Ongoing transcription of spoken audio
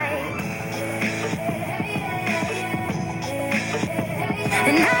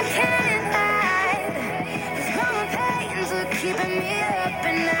And I can't hide, 'cause growing pains are keeping me up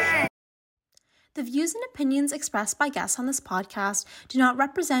at night. The views and opinions expressed by guests on this podcast do not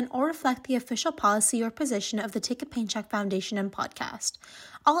represent or reflect the official policy or position of the Take a Paycheck Foundation and podcast.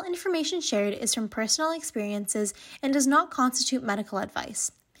 All information shared is from personal experiences and does not constitute medical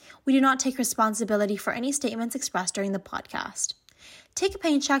advice. We do not take responsibility for any statements expressed during the podcast. Take a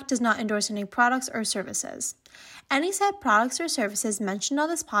Paycheck does not endorse any products or services. Any said products or services mentioned on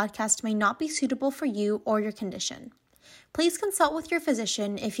this podcast may not be suitable for you or your condition. Please consult with your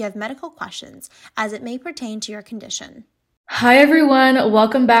physician if you have medical questions, as it may pertain to your condition. Hi everyone,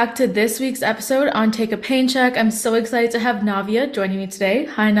 welcome back to this week's episode on Take a Paycheck. I'm so excited to have Navia joining me today.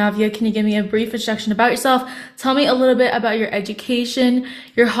 Hi Navia, can you give me a brief introduction about yourself? Tell me a little bit about your education,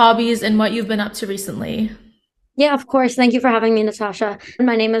 your hobbies, and what you've been up to recently. Yeah, of course. Thank you for having me, Natasha.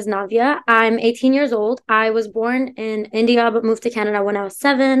 My name is Navia. I'm 18 years old. I was born in India but moved to Canada when I was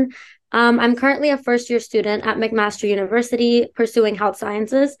 7. I'm currently a first-year student at McMaster University pursuing health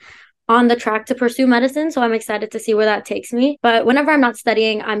sciences on the track to pursue medicine, so I'm excited to see where that takes me. But whenever I'm not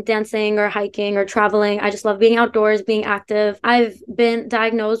studying, I'm dancing or hiking or traveling. I just love being outdoors, being active. I've been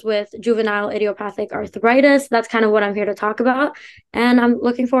diagnosed with juvenile idiopathic arthritis. That's kind of what I'm here to talk about, and I'm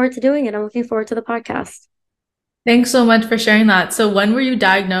looking forward to doing it. I'm looking forward to the podcast. Thanks so much for sharing that. So when were you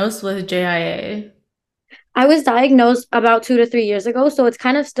diagnosed with JIA? I was diagnosed about 2 to 3 years ago, so it's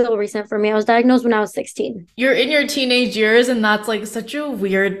kind of still recent for me. I was diagnosed when I was 16. You're in your teenage years, and that's like such a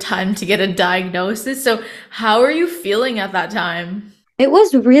weird time to get a diagnosis. So how are you feeling at that time? It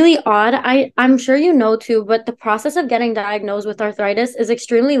was really odd. I'm sure you know too, but the process of getting diagnosed with arthritis is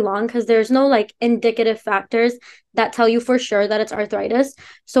extremely long because there's no like indicative factors that tell you for sure that it's arthritis.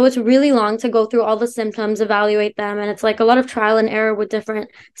 So it's really long to go through all the symptoms, evaluate them, and it's like a lot of trial and error with different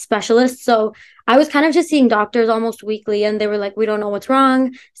specialists. So I was kind of just seeing doctors almost weekly, and they were like, we don't know what's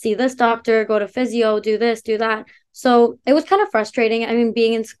wrong. See this doctor, go to physio, do this, do that. So it was kind of frustrating. I mean,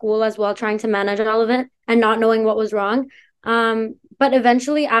 being in school as well, trying to manage all of it and not knowing what was wrong. But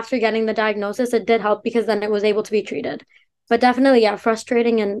eventually, after getting the diagnosis, it did help because then it was able to be treated. But definitely, yeah,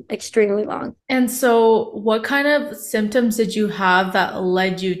 frustrating and extremely long. And so what kind of symptoms did you have that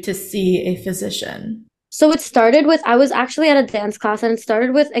led you to see a physician? So it started with, I was actually at a dance class, and it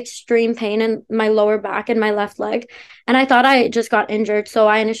started with extreme pain in my lower back and my left leg. And I thought I just got injured. So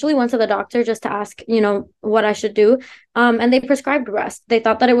I initially went to the doctor just to ask, what I should do. And they prescribed rest. They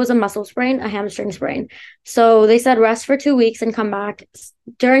thought that it was a muscle sprain, a hamstring sprain. So they said rest for 2 weeks and come back.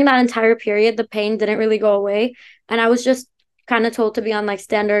 During that entire period, the pain didn't really go away. And I was just kind of told to be on like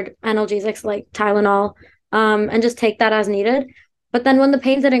standard analgesics like Tylenol, and just take that as needed. But then when the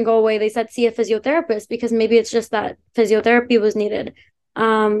pain didn't go away, they said see a physiotherapist because maybe it's just that physiotherapy was needed.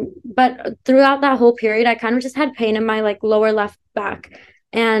 But throughout that whole period, I kind of just had pain in my like lower left back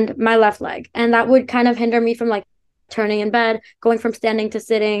and my left leg. And that would kind of hinder me from like turning in bed, going from standing to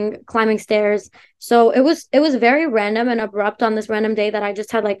sitting, climbing stairs. So it was very random and abrupt on this random day that I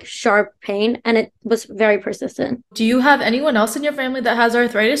just had like sharp pain, and it was very persistent. Do you have anyone else in your family that has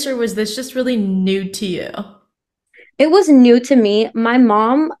arthritis, or was this just really new to you? It was new to me. My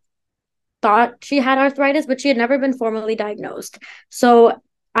mom thought she had arthritis, but she had never been formally diagnosed. So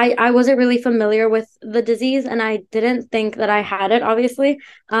I wasn't really familiar with the disease, and I didn't think that I had it, obviously,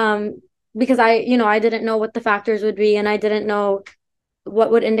 because I didn't know what the factors would be, and I didn't know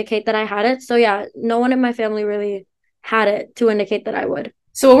what would indicate that I had it. So yeah, no one in my family really had it to indicate that I would.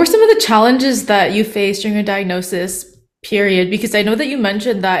 So what were some of the challenges that you faced during your diagnosis period? Because I know that you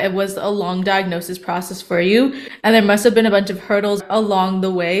mentioned that it was a long diagnosis process for you, and there must have been a bunch of hurdles along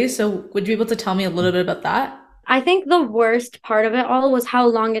the way. So would you be able to tell me a little bit about that? I think the worst part of it all was how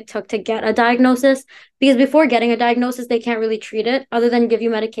long it took to get a diagnosis, because before getting a diagnosis, they can't really treat it other than give you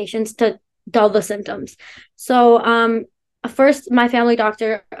medications to dull the symptoms. So first, my family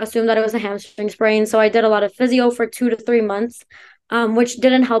doctor assumed that it was a hamstring sprain. So I did a lot of physio for 2 to 3 months. Which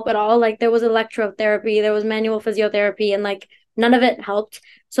didn't help at all. Like there was electrotherapy, there was manual physiotherapy, and like none of it helped.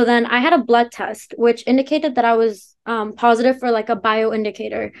 So then I had a blood test, which indicated that I was positive for like a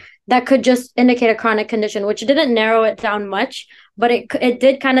bioindicator that could just indicate a chronic condition, which didn't narrow it down much, but it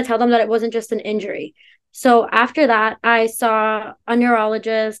did kind of tell them that it wasn't just an injury. So after that, I saw a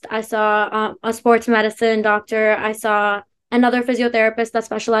neurologist, I saw a sports medicine doctor, I saw another physiotherapist that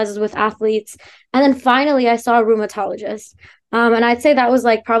specializes with athletes, and then finally I saw a rheumatologist. And I'd say that was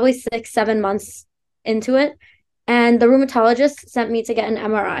like probably 6-7 months into it. And the rheumatologist sent me to get an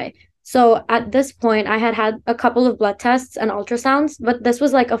MRI. So at this point, I had a couple of blood tests and ultrasounds, but this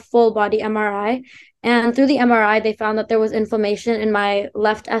was like a full body MRI. And through the MRI, they found that there was inflammation in my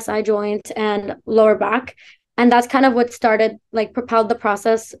left SI joint and lower back. And that's kind of what started, like, propelled the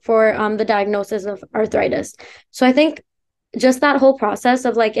process for the diagnosis of arthritis. So I think just that whole process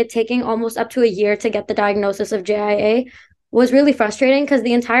of like it taking almost up to a year to get the diagnosis of JIA was really frustrating because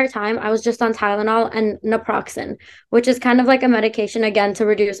the entire time I was just on Tylenol and naproxen, which is kind of like a medication again to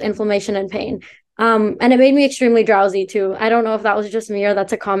reduce inflammation and pain. And it made me extremely drowsy too. I don't know if that was just me or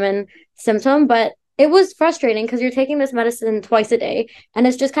that's a common symptom, but it was frustrating because you're taking this medicine twice a day and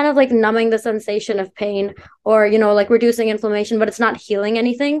it's just kind of like numbing the sensation of pain or, like reducing inflammation, but it's not healing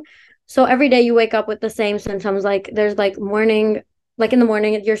anything. So every day you wake up with the same symptoms. Like there's like morning, like in the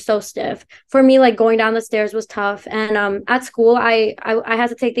morning, you're so stiff. For me, like going down the stairs was tough. And at school, I had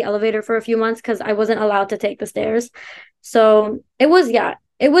to take the elevator for a few months because I wasn't allowed to take the stairs. So it was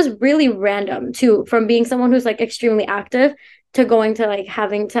really random too, from being someone who's like extremely active to going to like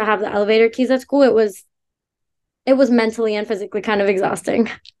having to have the elevator keys at school. It was mentally and physically kind of exhausting.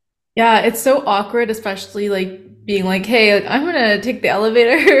 Yeah, it's so awkward, especially like being like, hey, like, I'm gonna take the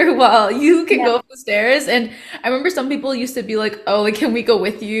elevator while you can Yeah. go up the stairs. And I remember some people used to be like, oh, like, can we go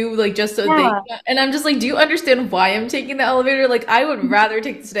with you? Like, just so they, Yeah. and I'm just like, do you understand why I'm taking the elevator? Like, I would rather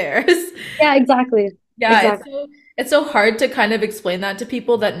take the stairs. Yeah, exactly. Yeah, Exactly. it's so hard to kind of explain that to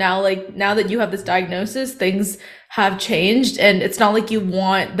people that now, like, now that you have this diagnosis, things have changed and it's not like you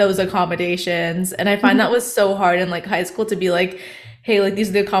want those accommodations. And I find that Mhm. was so hard in like high school to be like, hey, like these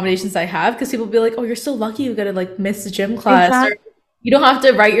are the accommodations I have, because people be like, oh, you're so lucky you got to like miss the gym class, or Exactly. you don't have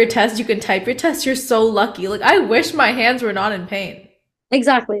to write your test, you can type your test. You're so lucky. Like, I wish my hands were not in pain.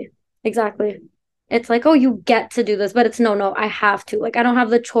 Exactly. Exactly. It's like, oh, you get to do this, but it's no, no, I have to. Like, I don't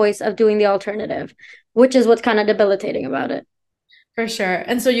have the choice of doing the alternative, which is what's kind of debilitating about it. For sure.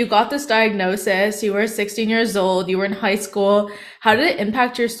 And so you got this diagnosis, you were 16 years old, you were in high school. How did it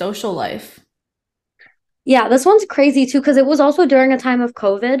impact your social life? Yeah, this one's crazy too, because it was also during a time of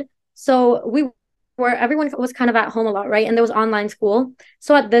COVID. So everyone was kind of at home a lot, right? And there was online school.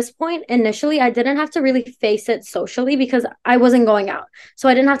 So at this point, initially, I didn't have to really face it socially because I wasn't going out. So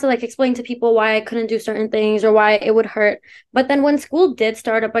I didn't have to like explain to people why I couldn't do certain things or why it would hurt. But then when school did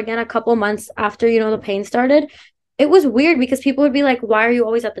start up again a couple months after, the pain started, it was weird because people would be like, why are you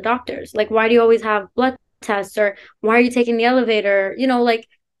always at the doctor's? Like, why do you always have blood tests? Or why are you taking the elevator? Like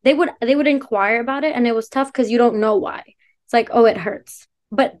they would inquire about it and it was tough because you don't know why. It's like, oh, it hurts.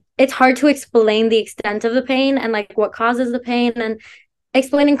 But it's hard to explain the extent of the pain and like what causes the pain. And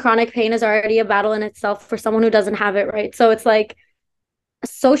explaining chronic pain is already a battle in itself for someone who doesn't have it, right? So it's like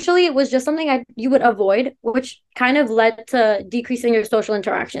socially it was just something you would avoid, which kind of led to decreasing your social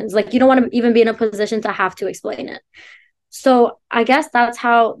interactions. Like you don't want to even be in a position to have to explain it. So I guess that's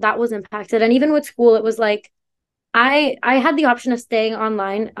how that was impacted. And even with school, it was like I had the option of staying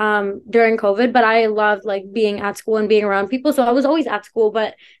online during COVID, but I loved like being at school and being around people. So I was always at school,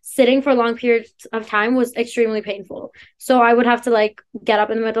 but sitting for long periods of time was extremely painful. So I would have to like get up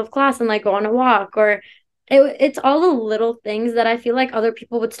in the middle of class and like go on a walk, or it's all the little things that I feel like other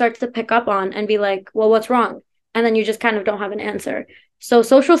people would start to pick up on and be like, well, what's wrong? And then you just kind of don't have an answer. So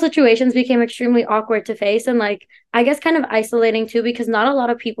social situations became extremely awkward to face and like I guess kind of isolating too, because not a lot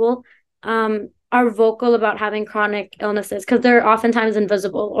of people are vocal about having chronic illnesses because they're oftentimes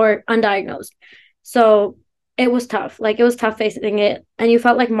invisible or undiagnosed. So it was tough. Like it was tough facing it, and you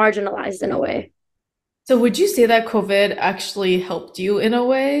felt like marginalized in a way. So would you say that COVID actually helped you in a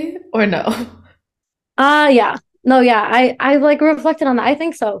way or no? Yeah. No, yeah. I like reflected on that. I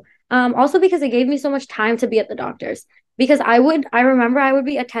think so. Also because it gave me so much time to be at the doctor's. Because I remember I would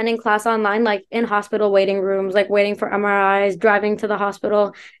be attending class online, like in hospital waiting rooms, like waiting for MRIs, driving to the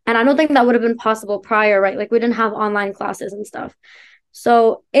hospital. And I don't think that would have been possible prior, right? Like we didn't have online classes and stuff.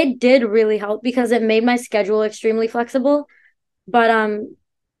 So it did really help because it made my schedule extremely flexible. But in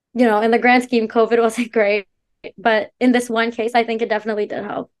the grand scheme, COVID wasn't great. But in this one case, I think it definitely did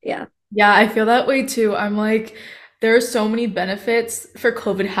help. Yeah. Yeah, I feel that way too. I'm like, there are so many benefits for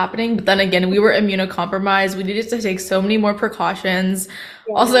COVID happening, but then again, we were immunocompromised. We needed to take so many more precautions.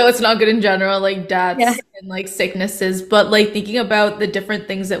 Yeah. Also, it's not good in general, like Yeah. deaths and like sicknesses, but like thinking about the different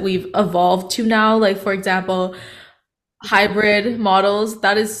things that we've evolved to now, like for example, hybrid models,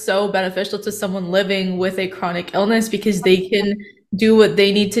 that is so beneficial to someone living with a chronic illness because they can do what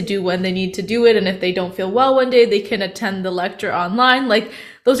they need to do when they need to do it. And if they don't feel well one day, they can attend the lecture online. Like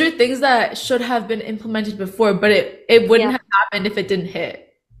those are things that should have been implemented before, but it wouldn't Yeah. have happened if it didn't hit.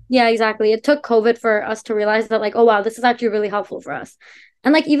 Yeah, exactly. It took COVID for us to realize that, like, oh, wow, this is actually really helpful for us.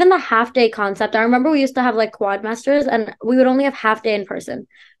 And like, even the half day concept, I remember we used to have like quad masters and we would only have half day in person,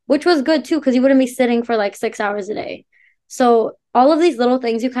 which was good too, because you wouldn't be sitting for like 6 hours a day. So, all of these little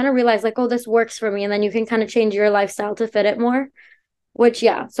things, you kind of realize, like, oh, this works for me. And then you can kind of change your lifestyle to fit it more. which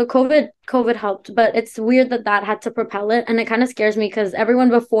yeah, so COVID helped, but it's weird that that had to propel it, and it kind of scares me because everyone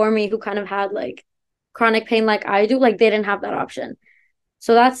before me who kind of had like chronic pain like I do, like they didn't have that option.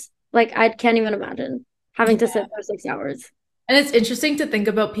 So that's like I can't even imagine having to sit for 6 hours. And it's interesting to think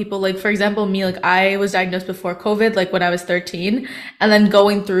about people like, for example, me, like I was diagnosed before COVID, like when I was 13, and then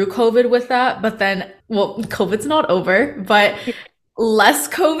going through COVID with that. But then, well, COVID's not over, but less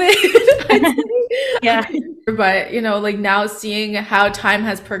COVID, I'd Yeah. say. But, like now seeing how time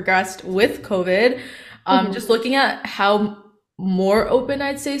has progressed with COVID, Mhm. just looking at how more open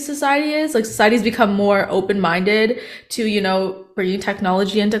I'd say society is, like society's become more open-minded to, bringing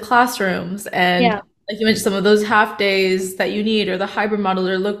technology into classrooms and Yeah. like you mentioned, some of those half days that you need, or the hybrid models,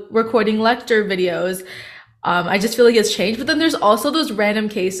 or recording lecture videos. I just feel like it's changed. But then there's also those random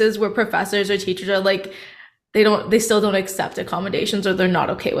cases where professors or teachers are like, they still don't accept accommodations or they're not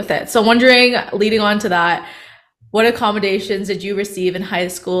okay with it. So wondering, leading on to that, what accommodations did you receive in high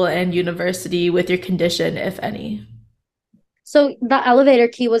school and university with your condition, if any? So the elevator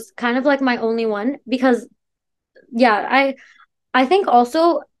key was kind of like my only one because yeah, I think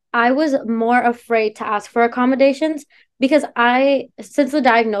also I was more afraid to ask for accommodations because since the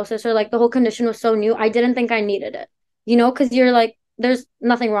diagnosis or like the whole condition was so new, I didn't think I needed it. Because you're like, there's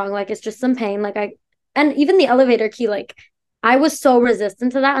nothing wrong. Like, it's just some pain. And even the elevator key, like, I was so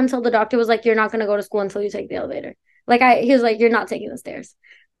resistant to that until the doctor was like, you're not going to go to school until you take the elevator. He was like, you're not taking the stairs.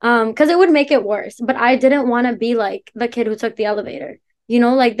 Because it would make it worse. But I didn't want to be like the kid who took the elevator.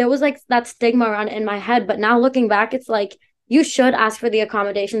 Like there was like that stigma around it in my head. But now looking back, it's like, you should ask for the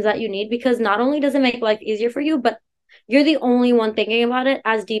accommodations that you need because not only does it make life easier for you, but you're the only one thinking about it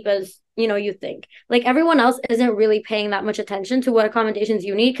as deep as you think. Like everyone else isn't really paying that much attention to what accommodations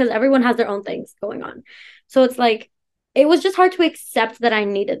you need because everyone has their own things going on. So it's like it was just hard to accept that I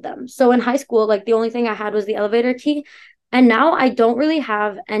needed them. So in high school, like the only thing I had was the elevator key. And now I don't really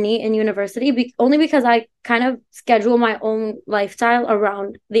have any in university only because I kind of schedule my own lifestyle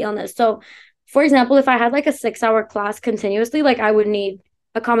around the illness. So for example, if I had like a 6 hour class continuously, like I would need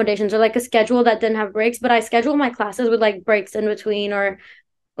accommodations or like a schedule that didn't have breaks, but I schedule my classes with like breaks in between or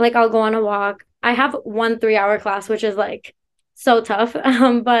like I'll go on a walk. I have one 3 hour class, which is like so tough.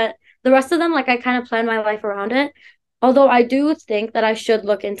 But the rest of them, like I kind of plan my life around it. Although I do think that I should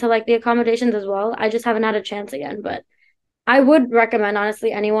look into like the accommodations as well. I just haven't had a chance again, but I would recommend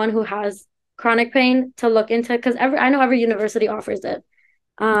honestly anyone who has chronic pain to look into because I know every university offers it.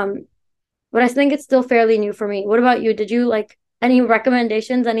 Um, but I think it's still fairly new for me. What about you? Did you like any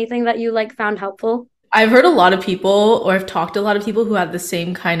recommendations, anything that you like found helpful? I've heard a lot of people, or I've talked to a lot of people who have the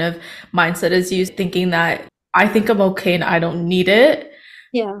same kind of mindset as you, thinking that I think I'm okay and I don't need it.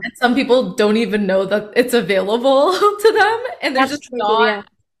 Yeah, And some people don't even know that it's available to them, and there's that's just true too. not Yeah.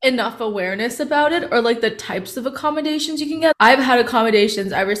 enough awareness about it or like the types of accommodations you can get. I've had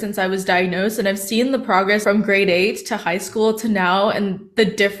accommodations ever since I was diagnosed, and I've seen the progress from grade 8 to high school to now and the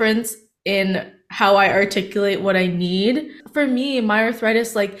difference in how I articulate what I need. For me, my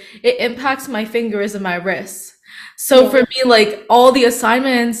arthritis, like it impacts my fingers and my wrists. So Yeah. for me, like all the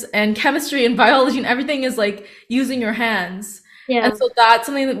assignments and chemistry and biology and everything is like using your hands. And Yeah. so that's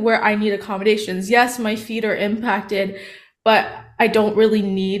something where I need accommodations. Yes, my feet are impacted, but I don't really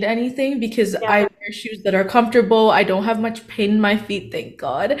need anything because Yeah. I wear shoes that are comfortable. I don't have much pain in my feet, thank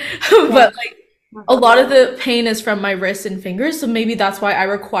God. Yeah. But like a lot of the pain is from my wrists and fingers, so maybe that's why I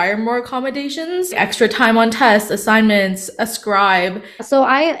require more accommodations, extra time on tests, assignments, a scribe. So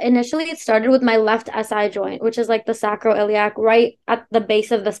I initially started with my left SI joint, which is like the sacroiliac, right at the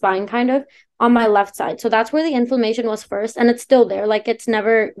base of the spine, kind of on my left side. So that's where the inflammation was first, and it's still there. Like it's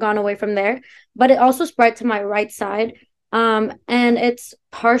never gone away from there. But it also spread to my right side. And it's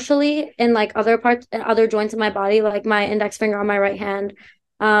partially in like other parts, other joints in my body, like my index finger on my right hand.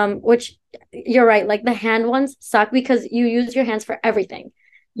 Which you're right, like the hand ones suck because you use your hands for everything.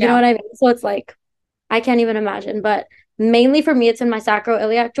 You know Yeah. what I mean? So it's like I can't even imagine, but mainly for me, it's in my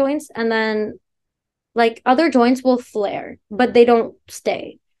sacroiliac joints, and then like other joints will flare, but they don't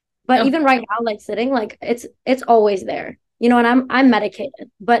stay. But Okay. even right now, like sitting, like it's always there. And I'm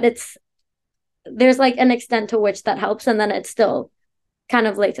medicated, but there's like an extent to which that helps, and then it's still kind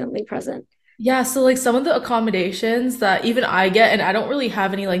of latently present. Yeah, so like some of the accommodations that even I get, and I don't really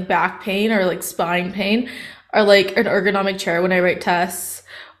have any like back pain or like spine pain, are like an ergonomic chair when I write tests.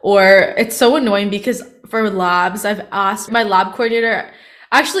 Or it's so annoying because for labs, I've asked my lab coordinator,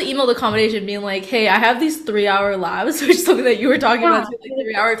 I actually emailed accommodation being like, hey, I have these 3 hour labs, which is something that you were talking Yeah. about too, like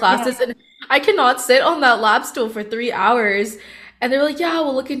 3 hour Yeah. classes, and I cannot sit on that lab stool for 3 hours. And they're like, yeah,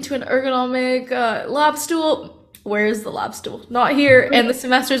 we'll look into an ergonomic lab stool. where's the lab stool? Not here, and the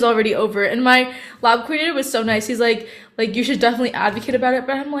semester's already over. And my lab coordinator was so nice. He's like you should definitely advocate about it.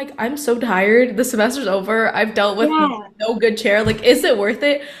 But I'm like, I'm so tired. The semester's over. I've dealt with no good chair. Like, is it worth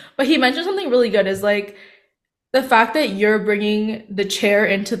it? But he mentioned something really good is like the fact that you're bringing the chair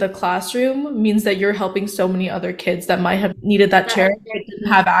into the classroom means that you're helping so many other kids that might have needed that chair but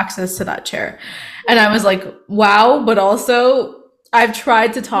didn't have access to that chair. And I was like, wow, but also I've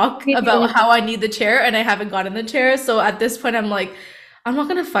tried to talk about how I need the chair and I haven't gotten the chair. So at this point, I'm like, I'm not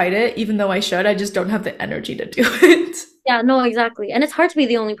going to fight it, even though I should. I just don't have the energy to do it. Yeah, no, exactly. And it's hard to be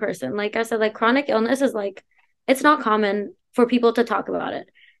the only person. Like I said, like chronic illness is like, it's not common for people to talk about it.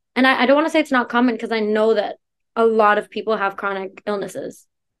 And I don't want to say it's not common because I know that a lot of people have chronic illnesses,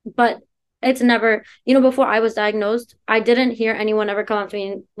 but it's never, before I was diagnosed, I didn't hear anyone ever come up to me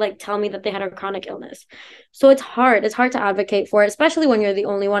and like tell me that they had a chronic illness. So it's hard to advocate for it, especially when you're the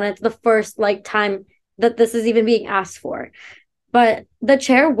only one. It's the first like time that this is even being asked for. But the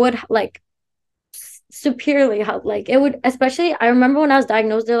chair would like superiorly help. Like it would, especially I remember when I was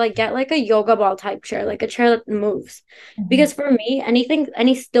diagnosed, they're like, get like a yoga ball type chair, like a chair that moves. Because for me,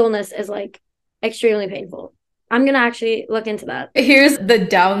 any stillness is like extremely painful. I'm going to actually look into that. Here's the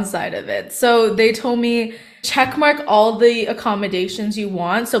downside of it. So they told me check mark all the accommodations you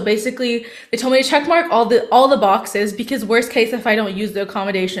want. So basically they told me to check mark all the boxes because worst case, if I don't use the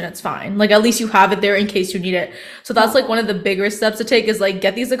accommodation, it's fine. Like at least you have it there in case you need it. So that's like one of the bigger steps to take is like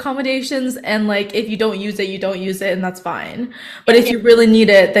get these accommodations and like if you don't use it, you don't use it and that's fine. But if you really need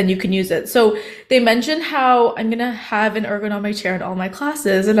it, then you can use it. So they mentioned how I'm going to have an ergonomic chair in all my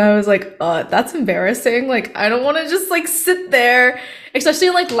classes. And I was like, that's embarrassing. Like I don't want to just like sit there, especially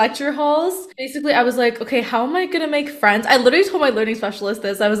in like lecture halls. Basically, I was like, okay, how am I gonna make friends? I literally told my learning specialist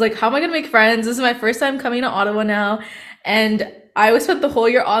this. I was like, how am I gonna make friends? This is my first time coming to Ottawa now. And I spent the whole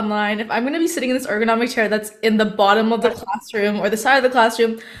year online. If I'm gonna be sitting in this ergonomic chair that's in the bottom of the classroom or the side of the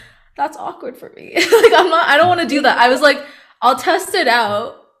classroom, that's awkward for me. Like I don't want to do that. I was like, I'll test it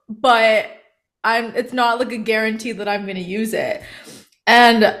out, but it's not like a guarantee that I'm gonna use it.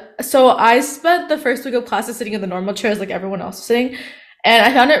 And so I spent the first week of classes sitting in the normal chairs like everyone else was sitting. And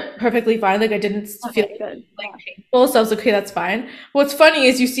I found it perfectly fine. Like I didn't feel like painful. So I was like, okay, that's fine. What's funny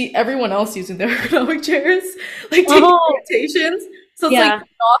is you see everyone else using their ergonomic chairs, like taking rotations. So it's like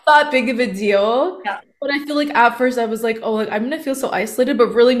not that big of a deal. Yeah. But I feel like at first I was like, oh, like I'm gonna feel so isolated,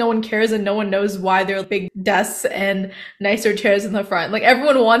 but really no one cares and no one knows why there are big desks and nicer chairs in the front. Like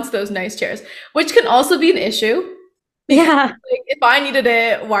everyone wants those nice chairs, which can also be an issue. Yeah. Like, if I needed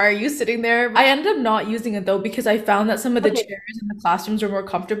it, why are you sitting there? I ended up not using it though because I found that some of the chairs in the classrooms were more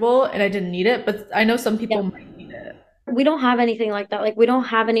comfortable and I didn't need it, but I know some people might need it. We don't have anything like that. Like we don't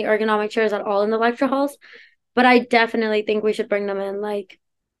have any ergonomic chairs at all in the lecture halls, but I definitely think we should bring them in, like,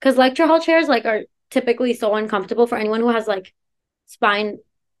 because lecture hall chairs like are typically so uncomfortable for anyone who has like spine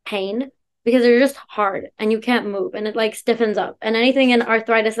pain because they're just hard and you can't move and it like stiffens up, and anything in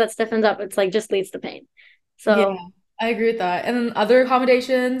arthritis that stiffens up, it's like just leads to pain. So yeah. I agree with that. And then other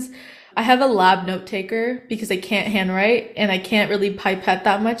accommodations, I have a lab note taker because I can't handwrite and I can't really pipette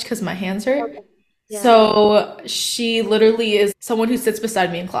that much because my hands hurt. Okay. Yeah. So she literally is someone who sits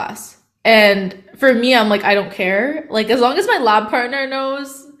beside me in class. And for me, I'm like, I don't care. Like as long as my lab partner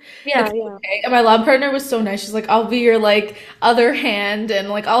knows, it's okay. And my lab partner was so nice. She's like, I'll be your like other hand and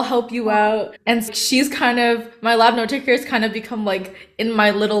like I'll help you out. And she's kind of, my lab note taker has kind of become like in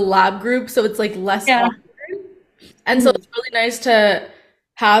my little lab group. So it's like less awkward. And so it's really nice to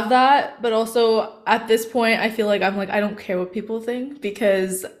have that, but also at this point, I feel like I'm like, I don't care what people think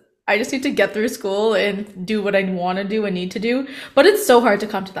because I just need to get through school and do what I want to do and need to do. But it's so hard to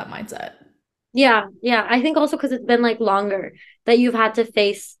come to that mindset. Yeah. I think also because it's been like longer that you've had to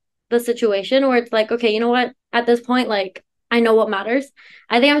face the situation where it's like, okay, you know what? At this point, like, I know what matters.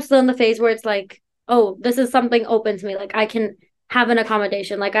 I think I'm still in the phase where it's like, oh, this is something open to me. Like, I can have an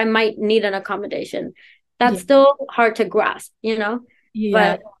accommodation. Like, I might need an accommodation. That's still hard to grasp, Yeah.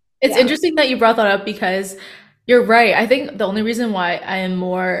 But it's interesting that you brought that up because you're right. I think the only reason why I am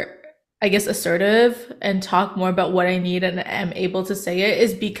more, I guess, assertive and talk more about what I need and am able to say it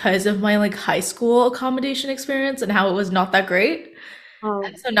is because of my like high school accommodation experience and how it was not that great.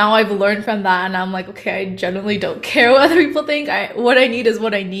 And so now I've learned from that and I'm like, okay, I generally don't care what other people think. What I need is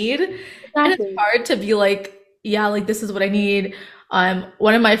what I need. Exactly. And it's hard to be like, yeah, like this is what I need.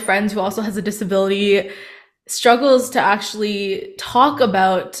 One of my friends who also has a disability struggles to actually talk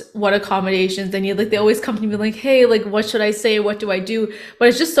about what accommodations they need. Like they always come to me like, hey, like what should I say? What do I do? But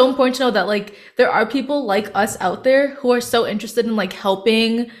it's just so important to know that like there are people like us out there who are so interested in like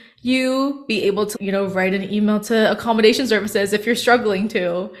helping you be able to, write an email to accommodation services if you're struggling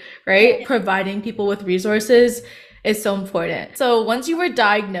to, right? Providing people with resources is so important. So once you were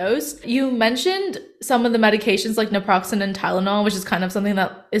diagnosed, you mentioned some of the medications like naproxen and Tylenol, which is kind of something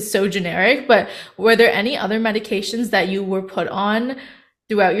that is so generic, but were there any other medications that you were put on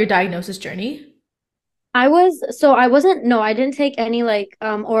throughout your diagnosis journey? I didn't take any like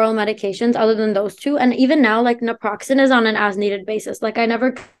oral medications other than those two. And even now, like naproxen is on an as needed basis. Like I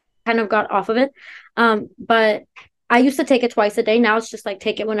never kind of got off of it. But I used to take it twice a day. Now it's just like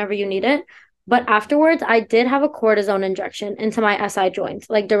take it whenever you need it. But afterwards, I did have a cortisone injection into my SI joint,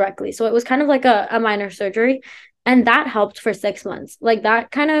 like directly. So it was kind of like a minor surgery. And that helped for 6 months. Like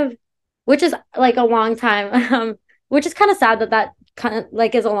that kind of, which is like a long time. Which is kind of sad that kind of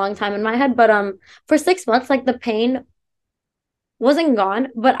like is a long time in my head. But for 6 months, like the pain wasn't gone,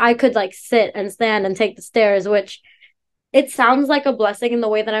 but I could like sit and stand and take the stairs, which it sounds like a blessing in the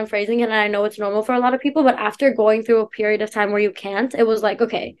way that I'm phrasing it. And I know it's normal for a lot of people, but after going through a period of time where you can't, it was like,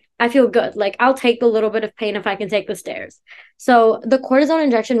 okay, I feel good. Like I'll take the little bit of pain if I can take the stairs. So the cortisone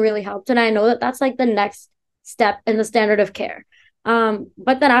injection really helped. And I know that that's like the next step in the standard of care.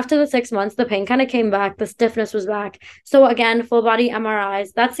 But then after the 6 months, the pain kind of came back, the stiffness was back. So again, full body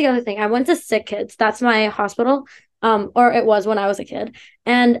MRIs. That's the other thing. I went to Sick Kids. That's my hospital. Or it was when I was a kid.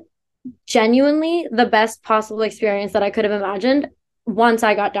 And genuinely the best possible experience that I could have imagined once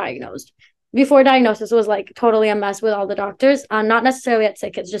I got diagnosed. Before diagnosis was like totally a mess with all the doctors, not necessarily at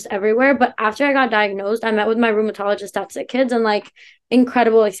Sick Kids, just everywhere. But after I got diagnosed, I met with my rheumatologist at Sick Kids and like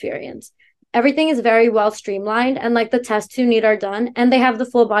incredible experience. Everything is very well streamlined and like the tests you need are done. And they have the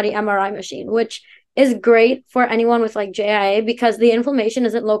full body MRI machine, which is great for anyone with like JIA because the inflammation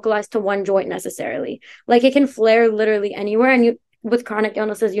isn't localized to one joint necessarily. Like it can flare literally anywhere. And you with chronic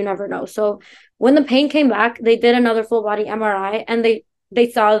illnesses, you never know. So when the pain came back, they did another full body MRI and they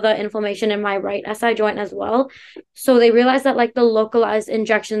saw the inflammation in my right SI joint as well. So they realized that like the localized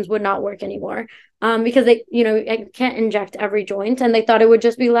injections would not work anymore. Because I can't inject every joint and they thought it would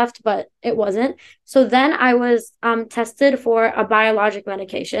just be left, but it wasn't. So then I was tested for a biologic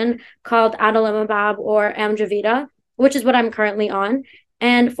medication called adalimumab or Amgevita, which is what I'm currently on.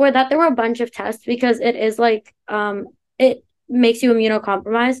 And for that, there were a bunch of tests because it is like, it makes you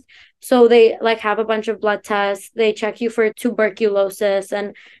immunocompromised. So they like have a bunch of blood tests. They check you for tuberculosis.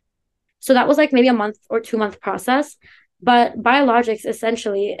 And so that was like maybe a month or 2 month process. But biologics,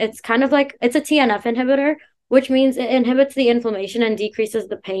 essentially, it's kind of like it's a TNF inhibitor, which means it inhibits the inflammation and decreases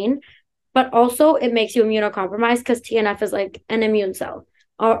the pain. But also it makes you immunocompromised because TNF is like an immune cell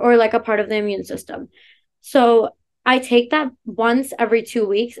or like a part of the immune system. So I take that once every 2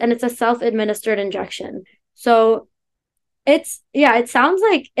 weeks and it's a self-administered injection. So it sounds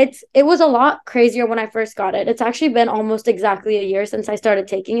like it was a lot crazier when I first got it. It's actually been almost exactly a year since I started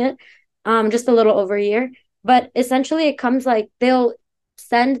taking it, just a little over a year. But essentially it comes like they'll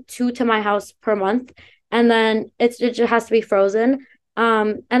send 2 to my house per month and then it just has to be frozen.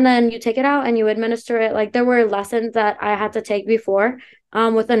 And then you take it out and you administer it. Like there were lessons that I had to take before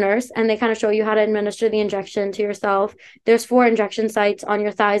with a nurse and they kind of show you how to administer the injection to yourself. There's 4 injection sites on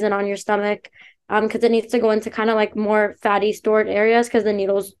your thighs and on your stomach because it needs to go into kind of like more fatty stored areas because the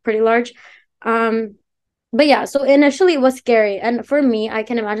needle's pretty large. But yeah, so initially it was scary. And for me, I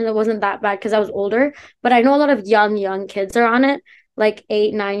can imagine it wasn't that bad because I was older. But I know a lot of young kids are on it, like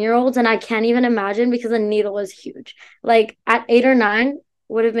 8, 9-year-olds. And I can't even imagine because the needle is huge. Like at 8 or 9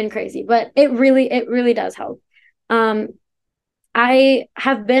 would have been crazy. But it really does help. I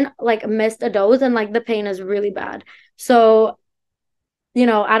have been like missed a dose and like the pain is really bad. So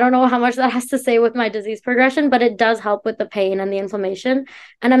I don't know how much that has to say with my disease progression, but it does help with the pain and the inflammation.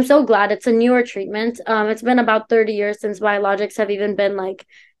 And I'm so glad it's a newer treatment. It's been about 30 years since biologics have even been like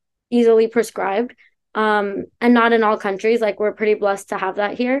easily prescribed. And not in all countries. Like we're pretty blessed to have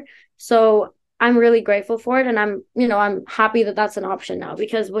that here. So I'm really grateful for it. And I'm happy that that's an option now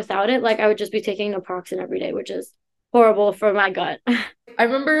because without it, like I would just be taking naproxen every day, which is horrible for my gut. I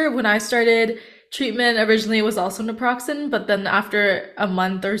remember when I started treatment, originally it was also naproxen, but then after a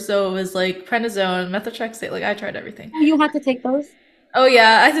month or so, it was like prednisone, methotrexate. Like I tried everything. You had to take those? Oh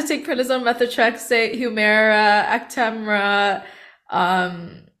yeah, I had to take prednisone, methotrexate, Humira, Actemra.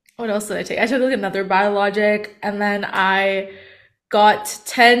 What else did I take? I took like another biologic, and then I got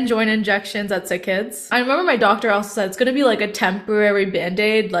 10 joint injections at Sick Kids. I remember my doctor also said it's gonna be like a temporary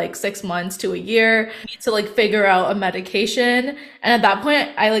band-aid, like 6 months to a year to like figure out a medication. And at that point,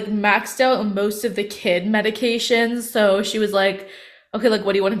 I like maxed out most of the kid medications. So she was like, okay, like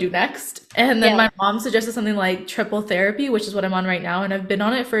what do you want to do next? And then my mom suggested something like triple therapy, which is what I'm on right now. And I've been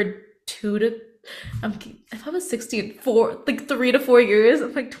on it for 2 to I'm if I was 16, 3 to 4 years,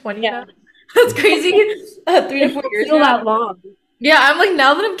 I'm like 20 Yeah. now. That's crazy. 3 to 4 years Feel now. that long. Yeah, I'm like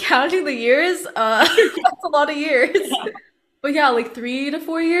now that I'm counting the years, that's a lot of years. But yeah, like 3 to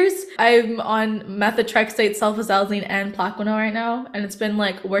 4 years. I'm on methotrexate, sulfasalazine, and Plaquenil right now, and it's been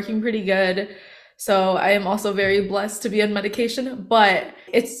like working pretty good. So I am also very blessed to be on medication, but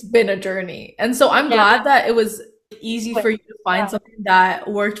it's been a journey. And so I'm Yeah. glad that it was easy Wait, for you to find yeah. something that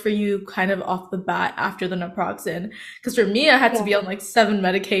worked for you kind of off the bat after the naproxen. Because for me, I had to Yeah. be on like 7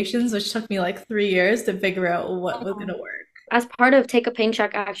 medications, which took me like 3 years to figure out what was gonna work. As part of Take a Pain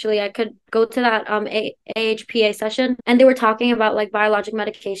Check, actually, I could go to that AHPA session, and they were talking about like biologic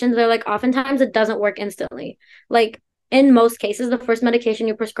medications. They're like, oftentimes it doesn't work instantly. Like in most cases, the first medication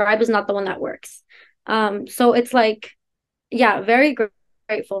you prescribe is not the one that works. So it's like, yeah, very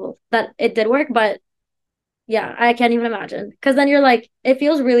grateful that it did work, but yeah, I can't even imagine because then you're like, it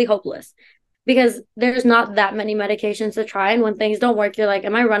feels really hopeless because there's not that many medications to try, and when things don't work, you're like,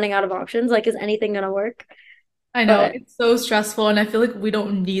 am I running out of options? Like, is anything gonna work? I know But it's so stressful, and I feel like we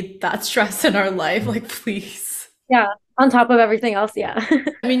don't need that stress in our life. Like, please. yeah, on top of everything else, yeah.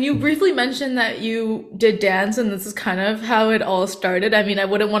 I mean, you briefly mentioned that you did dance, and this is kind of how it all started. I mean, I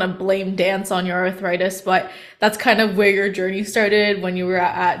wouldn't want to blame dance on your arthritis, but that's kind of where your journey started when you were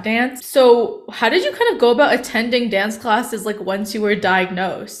at dance. So, how did you kind of go about attending dance classes like once you were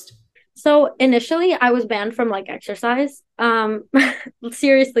diagnosed? So initially I was banned from like exercise.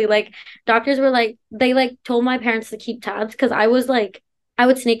 Seriously, like doctors were like they like told my parents to keep tabs because I was like I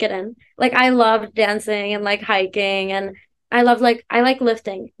would sneak it in. Like I loved dancing and like hiking and I like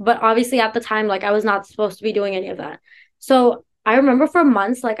lifting, but obviously at the time like I was not supposed to be doing any of that. So I remember for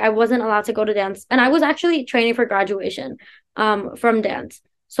months like I wasn't allowed to go to dance and I was actually training for graduation from dance.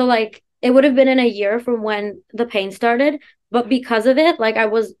 So like it would have been in a year from when the pain started, but because of it, like I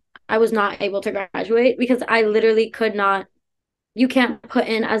was not able to graduate because I literally could not, you can't put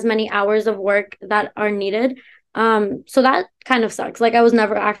in as many hours of work that are needed. So that kind of sucks. Like I was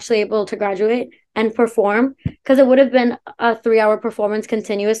never actually able to graduate and perform because it would have been a 3 hour performance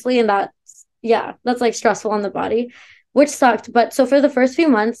continuously. And that's, yeah, that's like stressful on the body, which sucked. But so for the first few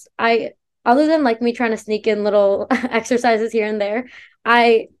months, other than like me trying to sneak in little exercises here and there,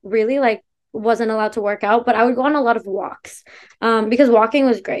 I really like wasn't allowed to work out, but I would go on a lot of walks because walking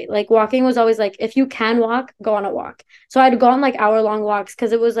was great. Like walking was always like, if you can walk, go on a walk. So I'd go on like hour-long walks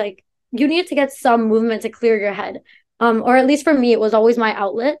because it was like you needed to get some movement to clear your head. Or at least for me, it was always my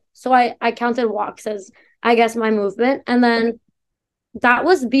outlet. So I counted walks as I guess my movement. And then that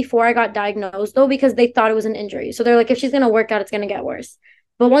was before I got diagnosed though, because they thought it was an injury. So they're like, if she's gonna work out, it's gonna get worse.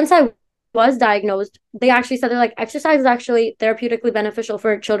 But once I was diagnosed, they actually said they're like, exercise is actually therapeutically beneficial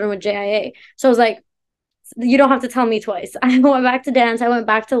for children with JIA. So I was like, you don't have to tell me twice. I went back to dance, I went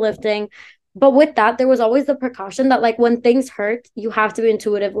back to lifting. But with that, there was always the precaution that like when things hurt, you have to be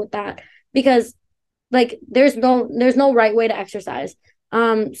intuitive with that because like there's no right way to exercise.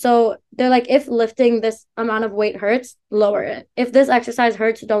 So they're like, if lifting this amount of weight hurts, lower it. If this exercise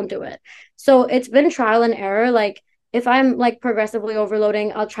hurts, don't do it. So it's been trial and error. Like if I'm like progressively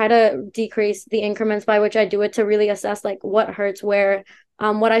overloading, I'll try to decrease the increments by which I do it to really assess like what hurts where,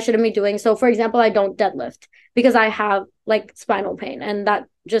 what I shouldn't be doing. So for example, I don't deadlift because I have like spinal pain and that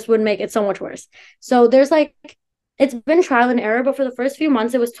just would make it so much worse. So there's like it's been trial and error, but for the first few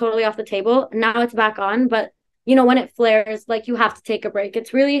months, it was totally off the table. Now it's back on. But, you know, when it flares, like you have to take a break.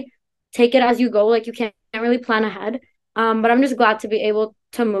 It's really take it as you go. Like you can't really plan ahead. But I'm just glad to be able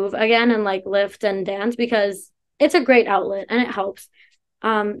to move again and like lift and dance because it's a great outlet and it helps.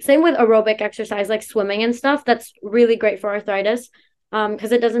 Same with aerobic exercise like swimming and stuff. That's really great for arthritis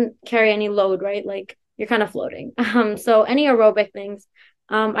because it doesn't carry any load, right? Like you're kind of floating. So any aerobic things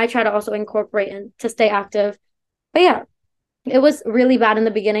I try to also incorporate in to stay active. But yeah, it was really bad in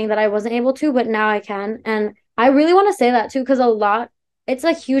the beginning that I wasn't able to, but now I can. And I really want to say that too, because it's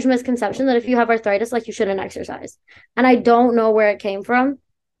a huge misconception that if you have arthritis, like you shouldn't exercise. And I don't know where it came from.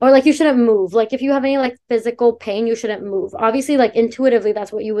 Or like you shouldn't move. Like if you have any like physical pain, you shouldn't move. Obviously, like intuitively,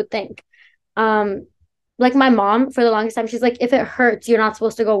 that's what you would think. Um, like my mom, for the longest time, she's like, if it hurts, you're not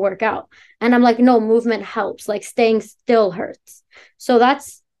supposed to go work out. And I'm like, no, movement helps. Like staying still hurts. So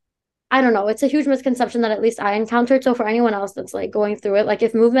that's I don't know. It's a huge misconception that at least I encountered. So for anyone else that's like going through it, like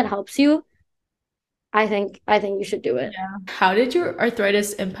if movement helps you, I think you should do it. Yeah. How did your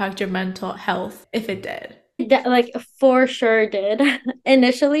arthritis impact your mental health, if it did? Like for sure did.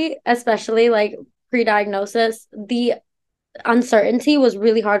 Initially, especially like pre-diagnosis, the uncertainty was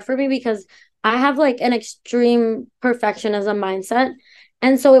really hard for me because I have like an extreme perfectionism mindset.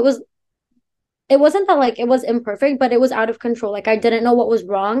 And so it wasn't that like it was imperfect, but it was out of control. Like I didn't know what was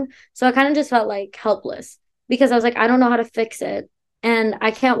wrong. So I kind of just felt like helpless because I was like, I don't know how to fix it. And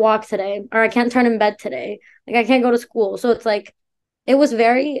I can't walk today, or I can't turn in bed today. Like I can't go to school. So it's like it was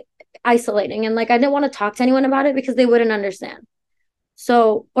very isolating. And like I didn't want to talk to anyone about it because they wouldn't understand.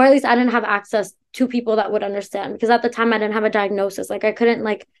 So, or at least I didn't have access to people that would understand because at the time I didn't have a diagnosis. Like I couldn't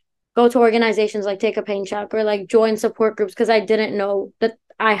like go to organizations like Take a Pain Check or like join support groups because I didn't know that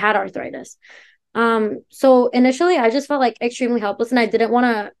I had arthritis. So initially I just felt like extremely helpless and I didn't want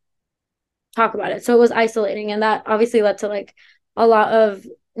to talk about it. So it was isolating and that obviously led to like a lot of,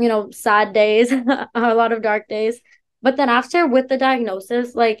 sad days, a lot of dark days. But then after with the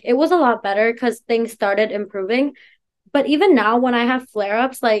diagnosis, like it was a lot better because things started improving. But even now when I have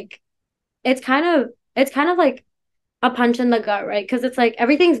flare-ups, like it's kind of like a punch in the gut, right? Because it's like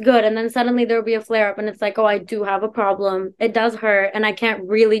everything's good and then suddenly there'll be a flare-up and it's like, oh, I do have a problem. It does hurt and I can't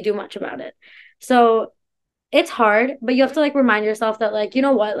really do much about it. So it's hard, but you have to like remind yourself that like, you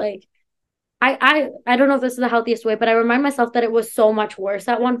know what, like I don't know if this is the healthiest way, but I remind myself that it was so much worse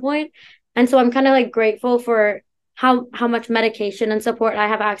at one point. And so I'm kind of like grateful for how much medication and support I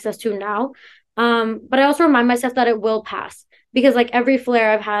have access to now. But I also remind myself that it will pass because like every flare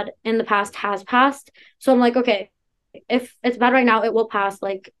I've had in the past has passed. So I'm like, okay, if it's bad right now, it will pass.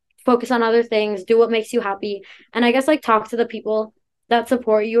 Like focus on other things, do what makes you happy. And I guess like talk to the people that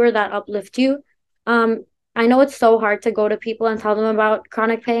support you or that uplift you. I know it's so hard to go to people and tell them about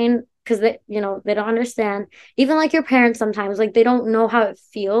chronic pain because they don't understand. Even like your parents sometimes, like they don't know how it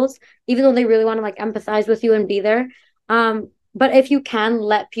feels, even though they really want to like empathize with you and be there. But if you can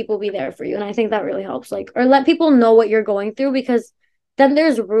let people be there for you, and I think that really helps, like, or let people know what you're going through because then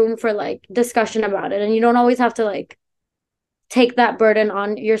there's room for like discussion about it. And you don't always have to like take that burden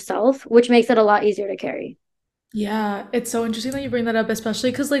on yourself, which makes it a lot easier to carry. Yeah, it's so interesting that you bring that up,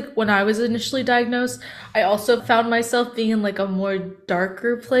 especially because, like, when I was initially diagnosed, I also found myself being in like a more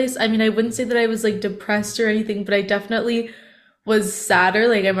darker place. I mean, I wouldn't say that I was like depressed or anything, but I definitely was sadder.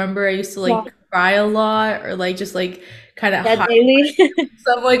 Like, I remember I used to Yeah. like cry a lot or like just like kind of That hide. daily.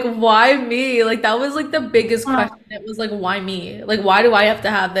 So I'm like, why me? Like, that was like the biggest Yeah. question. It was like, why me? Like, why do I have to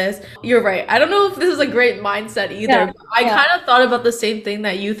have this? You're right. I don't know if this is a great mindset either, Yeah. but I Yeah. kind of thought about the same thing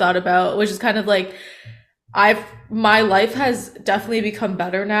that you thought about, which is kind of like, I've my life has definitely become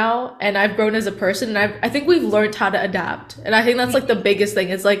better now and I've grown as a person and I think we've learned how to adapt. And I think that's like the biggest thing.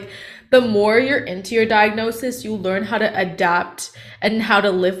 It's like the more you're into your diagnosis, you learn how to adapt and how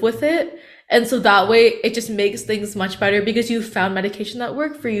to live with it. And so that way it just makes things much better because you found medication that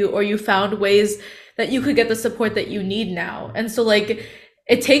worked for you or you found ways that you could get the support that you need now. And so like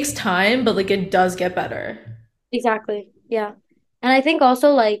it takes time, but like it does get better. Exactly. Yeah. And I think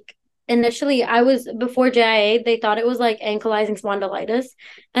also like initially I was before JIA, they thought it was like ankylosing spondylitis.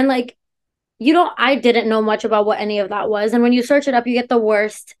 And like, I didn't know much about what any of that was. And when you search it up, you get the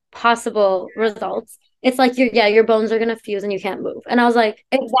worst possible results. It's like your bones are gonna fuse and you can't move. And I was like,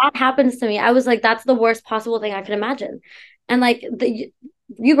 if that happens to me, I was like, that's the worst possible thing I could imagine. And like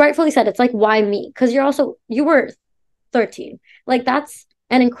you rightfully said, it's like, why me? Because you were 13. Like that's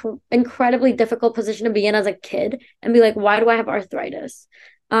an incredibly difficult position to be in as a kid and be like, why do I have arthritis?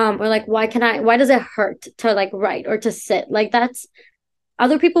 Or like, why does it hurt to like write or to sit? Like that's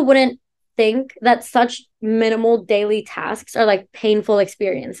other people wouldn't think that such minimal daily tasks are like painful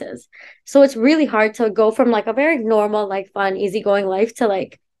experiences. So it's really hard to go from like a very normal, like fun, easygoing life to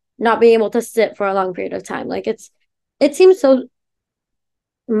like not being able to sit for a long period of time. Like it seems so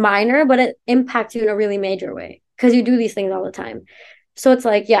minor, but it impacts you in a really major way because you do these things all the time. So it's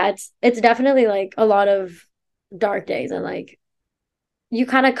like, yeah, it's definitely like a lot of dark days and like you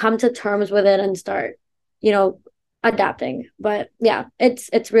kind of come to terms with it and start, you know, adapting. But yeah,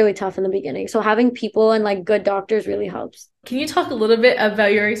 it's really tough in the beginning. So having people and like good doctors really helps. Can you talk a little bit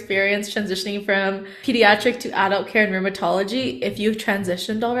about your experience transitioning from pediatric to adult care and rheumatology if you've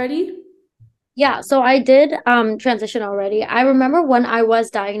transitioned already? Yeah, so I did transition already. I remember when I was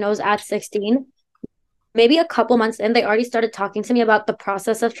diagnosed at 16, maybe a couple months in, they already started talking to me about the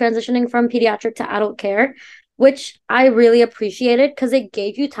process of transitioning from pediatric to adult care, which I really appreciated because it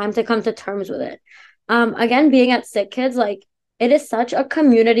gave you time to come to terms with it. Again, being at Sick Kids, like it is such a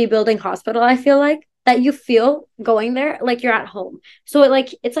community building hospital, I feel like that you feel going there like you're at home. So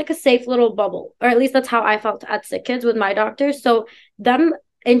it's like a safe little bubble, or at least that's how I felt at Sick Kids with my doctors. So them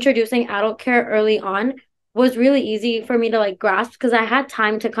introducing adult care early on was really easy for me to like grasp because I had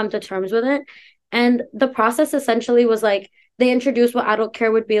time to come to terms with it. And the process essentially was like they introduced what adult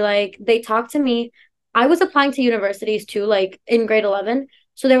care would be like. They talked to me I was applying to universities too, like in grade 11.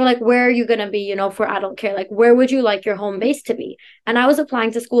 So they were like, where are you going to be, for adult care? Like, where would you like your home base to be? And I was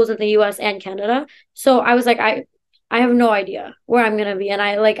applying to schools in the US and Canada. So I was like, I have no idea where I'm going to be.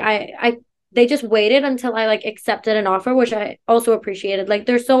 And they just waited until I like accepted an offer, which I also appreciated. Like,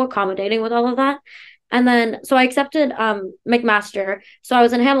 they're so accommodating with all of that. And then, so I accepted McMaster. So I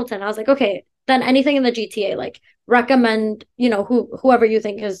was in Hamilton. I was like, okay, then anything in the GTA, like recommend, whoever you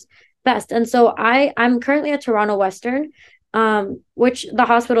think is best. And so I'm currently at Toronto Western, which the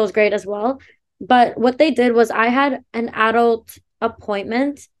hospital is great as well. But what they did was I had an adult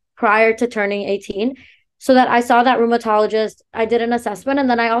appointment prior to turning 18 so that I saw that rheumatologist. I did an assessment, and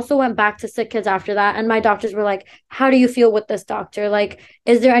then I also went back to Sick Kids after that. And my doctors were like, how do you feel with this doctor? Like,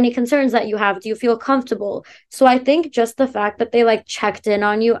 is there any concerns that you have? Do you feel comfortable? So I think just the fact that they like checked in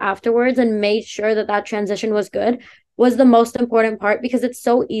on you afterwards and made sure that that transition was good was the most important part, because it's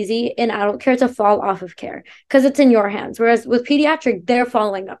so easy in adult care to fall off of care because it's in your hands. Whereas with pediatric, they're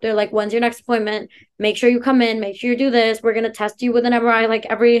following up. They're like, when's your next appointment? Make sure you come in, make sure you do this. We're going to test you with an MRI like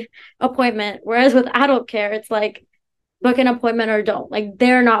every appointment. Whereas with adult care, it's like, book an appointment or don't. Like,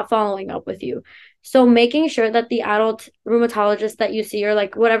 they're not following up with you. So making sure that the adult rheumatologist that you see, or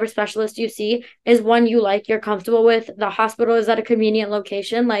like whatever specialist you see, is one you like, you're comfortable with, the hospital is at a convenient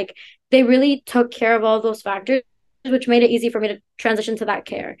location. Like, they really took care of all those factors, which made it easy for me to transition to that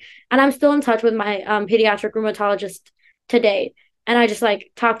care. And I'm still in touch with my pediatric rheumatologist today. And I just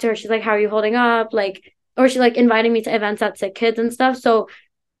like talk to her. She's like, how are you holding up? Like, or she like inviting me to events at Sick Kids and stuff. So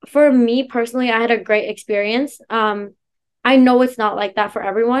for me personally, I had a great experience. I know it's not like that for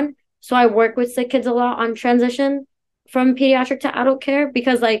everyone. So I work with Sick Kids a lot on transition from pediatric to adult care,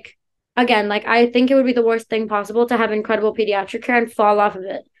 because like, again, like I think it would be the worst thing possible to have incredible pediatric care and fall off of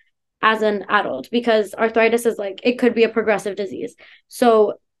it as an adult, because arthritis is like, it could be a progressive disease.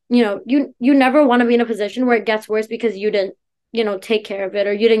 So, you never want to be in a position where it gets worse because you didn't, take care of it,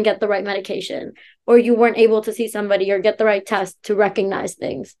 or you didn't get the right medication, or you weren't able to see somebody or get the right test to recognize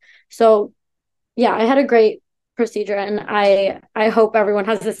things. So yeah, I had a great procedure, and I hope everyone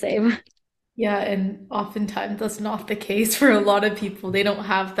has the same. Yeah, and oftentimes that's not the case for a lot of people. They don't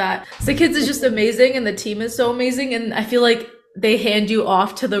have that. So kids is just amazing, and the team is so amazing, and I feel like they hand you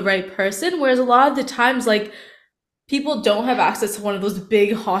off to the right person. Whereas a lot of the times, like, people don't have access to one of those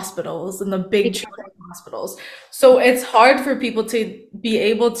big hospitals and the big children's hospitals. So it's hard for people to be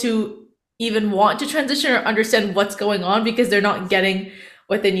able to even want to transition or understand what's going on because they're not getting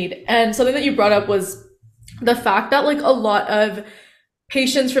what they need. And something that you brought up was the fact that like a lot of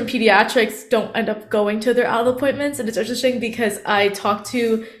patients from pediatrics don't end up going to their adult appointments. And it's interesting because I talked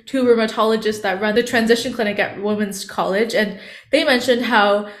to two rheumatologists that run the transition clinic at Women's College, and they mentioned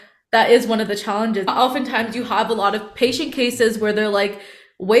how that is one of the challenges. Oftentimes you have a lot of patient cases where they're like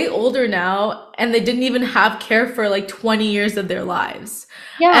way older now and they didn't even have care for like 20 years of their lives.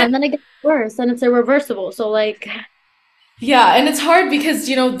 Yeah, and then it gets worse and it's irreversible. So like, yeah, and it's hard because,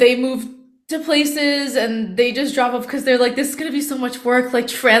 they move to places and they just drop off because they're like, this is going to be so much work, like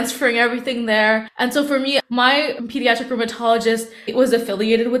transferring everything there. And so for me, my pediatric rheumatologist was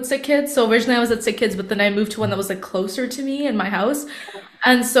affiliated with Sick Kids. So originally I was at Sick Kids, but then I moved to one that was like closer to me in my house.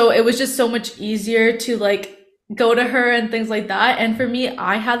 And so it was just so much easier to like go to her and things like that. And for me,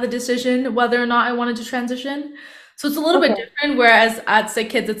 I had the decision whether or not I wanted to transition. So it's a little bit different. Whereas at Sick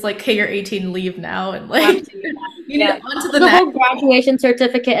Kids, it's like, hey, you're 18, leave now. And like, you need on to the next. Whole graduation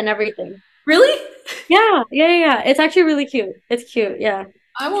certificate and everything. Really? Yeah. It's actually really cute. It's cute. Yeah.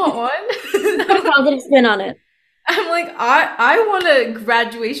 I want one. Put a positive spin on it. I'm like, I want a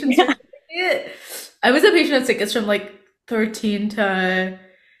graduation certificate. I was a patient at Sick Kids from like 13 to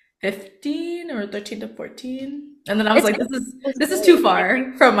 15 or 13 to 14. And then I was like, this is too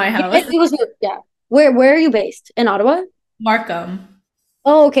far from my house. It was, yeah. Where are you based? In Ottawa? Markham.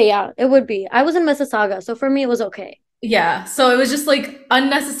 Oh, okay, yeah, it would be. I was in Mississauga, so for me it was okay. Yeah, so it was just like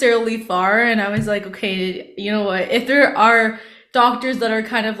unnecessarily far, and I was like, okay, you know what? If there are doctors that are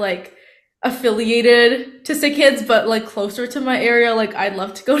kind of like affiliated to Sick Kids, but like closer to my area, like I'd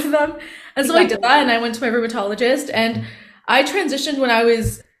love to go to them. And so I did that, and I went to my rheumatologist, and I transitioned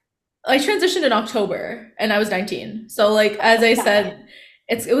in October, and I was 19. So like, as I said,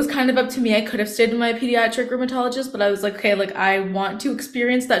 it was kind of up to me. I could have stayed with my pediatric rheumatologist, but I was like, okay, like I want to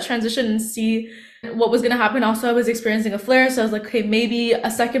experience that transition and see what was going to happen. Also, I was experiencing a flare, so I was like, okay, maybe a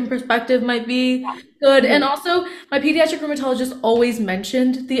second perspective might be good. And also, my pediatric rheumatologist always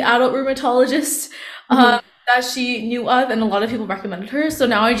mentioned the adult rheumatologist that she knew of, and a lot of people recommended her. So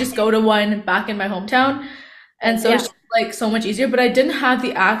now I just go to one back in my hometown, and so it's just like so much easier. But I didn't have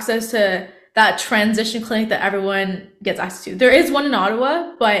the access to that transition clinic that everyone gets access to. There is one in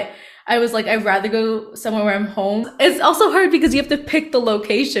Ottawa, but I was like, I'd rather go somewhere where I'm home. It's also hard because you have to pick the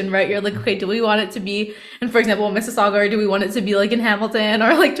location, right? You're like, okay, do we want it to be in, for example, Mississauga, or do we want it to be like in Hamilton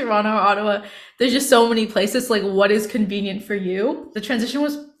or like Toronto or Ottawa? There's just so many places. Like, what is convenient for you? The transition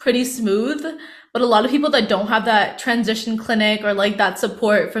was pretty smooth, but a lot of people that don't have that transition clinic or like that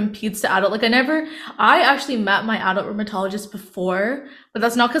support from peds to adult, like I actually met my adult rheumatologist before, but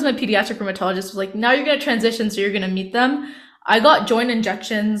that's not because my pediatric rheumatologist was like, now you're going to transition, so you're going to meet them. I got joint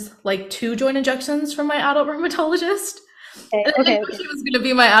injections, like 2 joint injections from my adult rheumatologist. Okay, And I okay, knew okay. she was gonna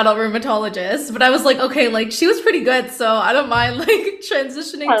be my adult rheumatologist, but I was like, okay, like she was pretty good, so I don't mind like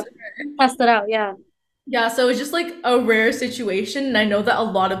transitioning Yeah, to her. test it out. Yeah. Yeah, so it's just like a rare situation, and I know that a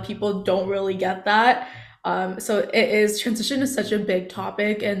lot of people don't really get that. So transition is such a big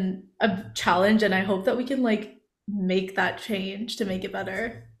topic and a challenge, and I hope that we can like make that change to make it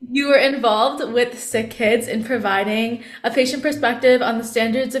better. You were involved with Sick Kids in providing a patient perspective on the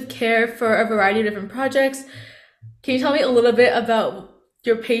standards of care for a variety of different projects. Can you tell me a little bit about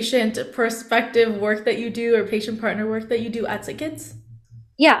your patient perspective work that you do or patient partner work that you do at Sick Kids?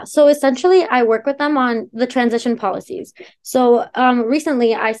 Yeah, so essentially, I work with them on the transition policies. So,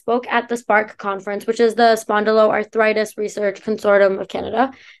 recently I spoke at the SPARC conference, which is the Spondyloarthritis Research Consortium of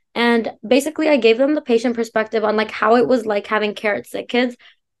Canada. And basically, I gave them the patient perspective on like how it was like having care at Sick Kids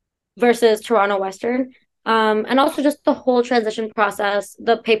versus Toronto Western. And also just the whole transition process,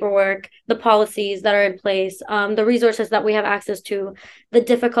 the paperwork, the policies that are in place, the resources that we have access to, the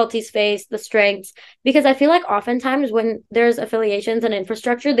difficulties faced, the strengths. Because I feel like oftentimes when there's affiliations and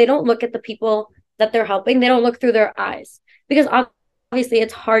infrastructure, they don't look at the people that they're helping, they don't look through their eyes. Because obviously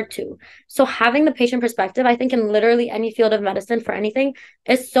it's hard to. So having the patient perspective, I think in literally any field of medicine for anything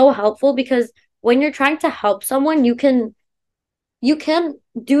is so helpful because when you're trying to help someone, you can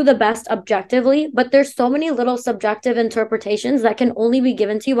do the best objectively, but there's so many little subjective interpretations that can only be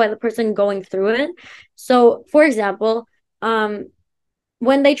given to you by the person going through it. So, for example,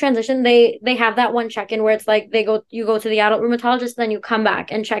 when they transition, they have that one check-in where it's like you go to the adult rheumatologist, then you come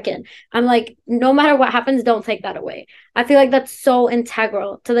back and check in. I'm like, no matter what happens, don't take that away. I feel like that's so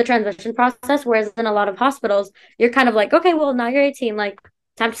integral to the transition process. Whereas in a lot of hospitals, you're kind of like, okay, well, now you're 18, like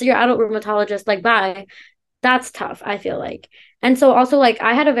time to see your adult rheumatologist, like bye. That's tough, I feel like. And so also like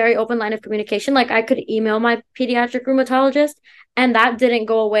I had a very open line of communication. Like I could email my pediatric rheumatologist and that didn't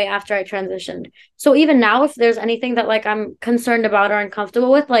go away after I transitioned. So even now if there's anything that like I'm concerned about or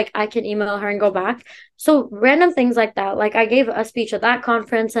uncomfortable with, like I can email her and go back. So random things like that. Like I gave a speech at that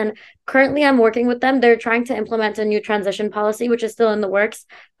conference and currently I'm working with them. They're trying to implement a new transition policy, which is still in the works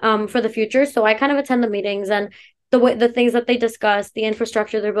for the future. So I kind of attend the meetings and the things that they discuss, the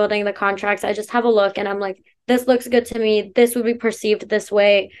infrastructure they're building, the contracts, I just have a look and I'm like, this looks good to me. This would be perceived this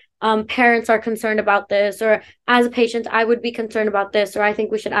way. Parents are concerned about this, or as a patient, I would be concerned about this, or I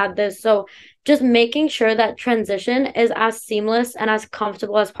think we should add this. So just making sure that transition is as seamless and as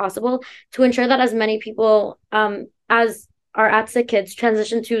comfortable as possible to ensure that as many people as are at Sick Kids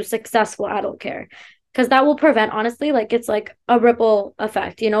transition to successful adult care. Because that will prevent, honestly, like it's like a ripple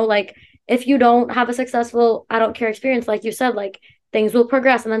effect, like if you don't have a successful adult care experience, like you said, like things will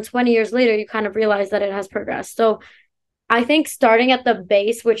progress. And then 20 years later, you kind of realize that it has progressed. So I think starting at the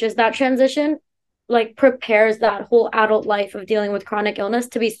base, which is that transition, like prepares that whole adult life of dealing with chronic illness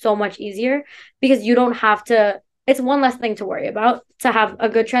to be so much easier because you don't have to, it's one less thing to worry about to have a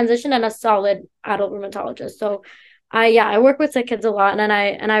good transition and a solid adult rheumatologist. So I work with Sick Kids a lot and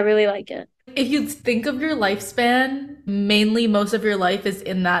I really like it. If you think of your lifespan, mainly most of your life is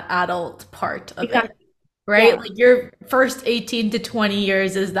in that adult part of it, Exactly. right? Yeah. Like your first 18 to 20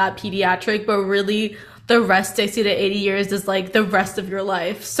 years is that pediatric, but really the rest 60 to 80 years is like the rest of your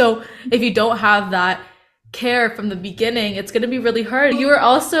life. So if you don't have that care from the beginning, it's going to be really hard. You were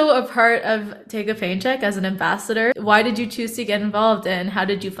also a part of Take a Pain Check as an ambassador. Why did you choose to get involved and how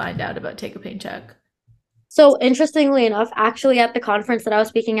did you find out about Take a Pain Check? So interestingly enough, actually at the conference that I was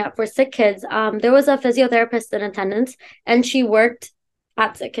speaking at for Sick Kids, there was a physiotherapist in attendance and she worked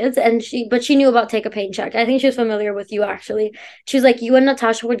at Sick Kids and she knew about Take a Pain Check. I think she was familiar with you actually. She was like, you and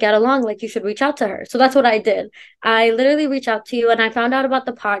Natasha would get along, like you should reach out to her. So that's what I did. I literally reached out to you and I found out about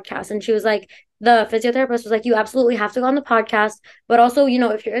the podcast and she was like, the physiotherapist was like, you absolutely have to go on the podcast, but also,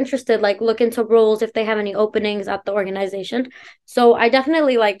 if you're interested, like look into roles if they have any openings at the organization. So I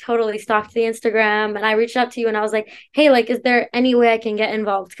definitely like totally stalked the Instagram and I reached out to you and I was like, hey, like, is there any way I can get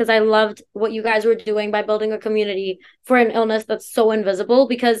involved? Because I loved what you guys were doing by building a community for an illness that's so invisible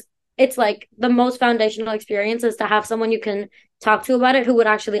because it's like the most foundational experience is to have someone you can talk to about it who would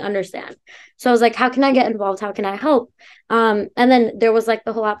actually understand. So I was like, how can I get involved? How can I help? And then there was like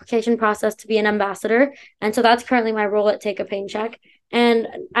the whole application process to be an ambassador. And so that's currently my role at Take a Pain Check. And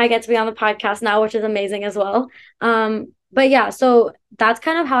I get to be on the podcast now, which is amazing as well. But yeah, so that's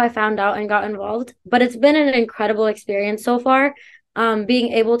kind of how I found out and got involved. But it's been an incredible experience so far,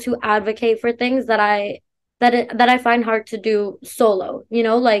 being able to advocate for things that I find hard to do solo.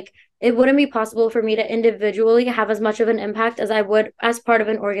 Like it wouldn't be possible for me to individually have as much of an impact as I would as part of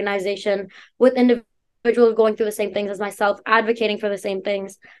an organization with individuals going through the same things as myself, advocating for the same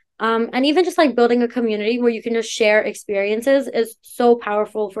things. And even just like building a community where you can just share experiences is so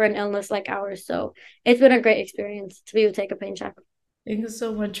powerful for an illness like ours. So it's been a great experience to be able to take a pain check. Thank you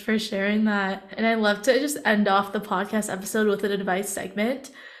so much for sharing that. And I love to just end off the podcast episode with an advice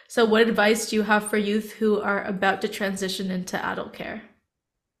segment. So, what advice do you have for youth who are about to transition into adult care?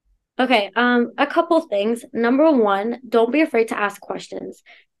 Okay, a couple things. Number one, don't be afraid to ask questions.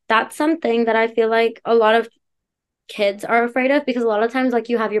 That's something that I feel like a lot of kids are afraid of, because a lot of times like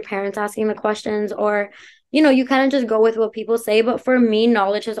you have your parents asking the questions, or you kind of just go with what people say. But for me,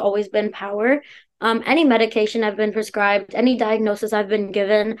 knowledge has always been power. Any medication I've been prescribed, any diagnosis I've been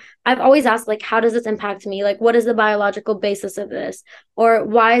given, I've always asked, like, how does this impact me? Like, what is the biological basis of this? Or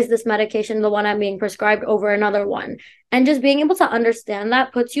why is this medication the one I'm being prescribed over another one? And just being able to understand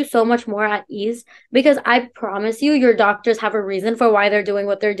that puts you so much more at ease, because I promise you, your doctors have a reason for why they're doing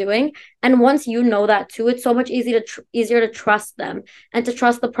what they're doing. And once you know that too, it's so much easier to trust them and to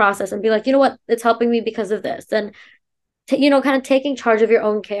trust the process and be like, you know what, it's helping me because of this. And, kind of taking charge of your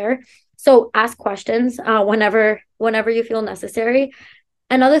own care. So ask questions whenever you feel necessary.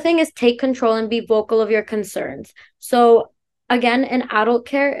 Another thing is take control and be vocal of your concerns. So again, in adult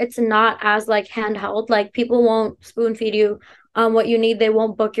care, it's not as like handheld. Like people won't spoon feed you what you need. They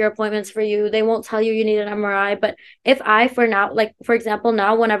won't book your appointments for you. They won't tell you need an MRI. But if for now, like for example,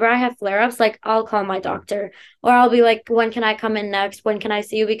 now whenever I have flare-ups, like I'll call my doctor, or I'll be like, when can I come in next? When can I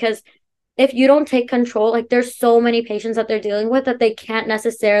see you? Because if you don't take control, like there's so many patients that they're dealing with that they can't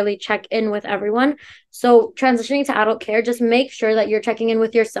necessarily check in with everyone. So transitioning to adult care, just make sure that you're checking in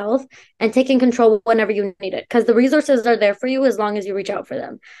with yourself and taking control whenever you need it, because the resources are there for you as long as you reach out for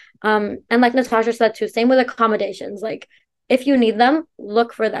them. And like Natasha said too, same with accommodations. Like if you need them,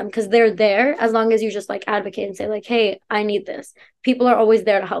 look for them, because they're there as long as you just like advocate and say like, hey, I need this. People are always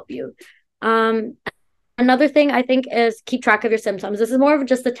there to help you. Another thing I think is keep track of your symptoms. This is more of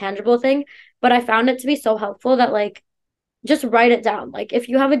just a tangible thing, but I found it to be so helpful that like just write it down. Like if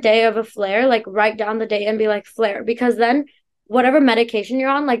you have a day of a flare, like write down the day and be like flare, because then whatever medication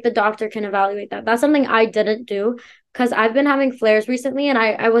you're on, like the doctor can evaluate that. That's something I didn't do, because I've been having flares recently and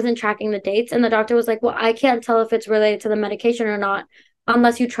I wasn't tracking the dates, and the doctor was like, well, I can't tell if it's related to the medication or not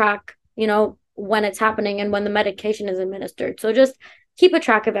unless you track, when it's happening and when the medication is administered. So just keep a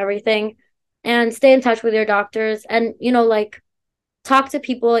track of everything and stay in touch with your doctors, and like talk to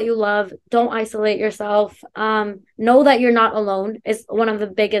people that you love. Don't isolate yourself. Know that you're not alone is one of the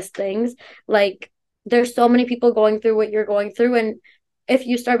biggest things. Like there's so many people going through what you're going through, and if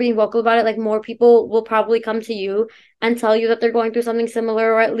you start being vocal about it, like more people will probably come to you and tell you that they're going through something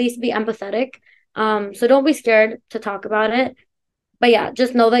similar, or at least be empathetic. So don't be scared to talk about it. But yeah,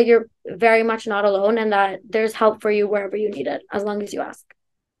 just know that you're very much not alone, and that there's help for you wherever you need it, as long as you ask.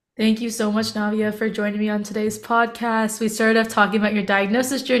 Thank you so much, Navia, for joining me on today's podcast. We started off talking about your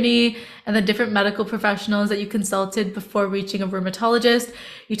diagnosis journey and the different medical professionals that you consulted before reaching a rheumatologist.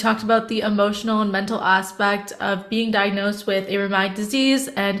 You talked about the emotional and mental aspect of being diagnosed with a rheumatic disease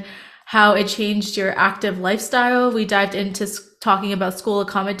and how it changed your active lifestyle. We dived into talking about school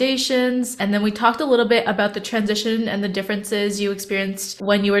accommodations, and then we talked a little bit about the transition and the differences you experienced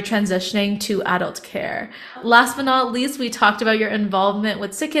when you were transitioning to adult care. Last but not least, we talked about your involvement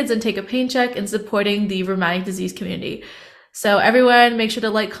with Sick Kids and Take a Pain Check in supporting the rheumatic disease community. So everyone, make sure to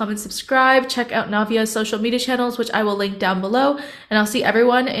like, comment, subscribe, check out Navia's social media channels, which I will link down below, and I'll see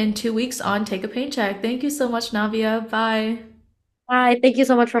everyone in 2 weeks on Take a Pain Check. Thank you so much, Navia. Bye. Hi, thank you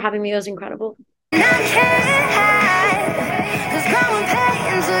so much for having me. It was incredible. I can't hide, 'cause growing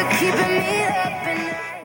pains are keeping me up.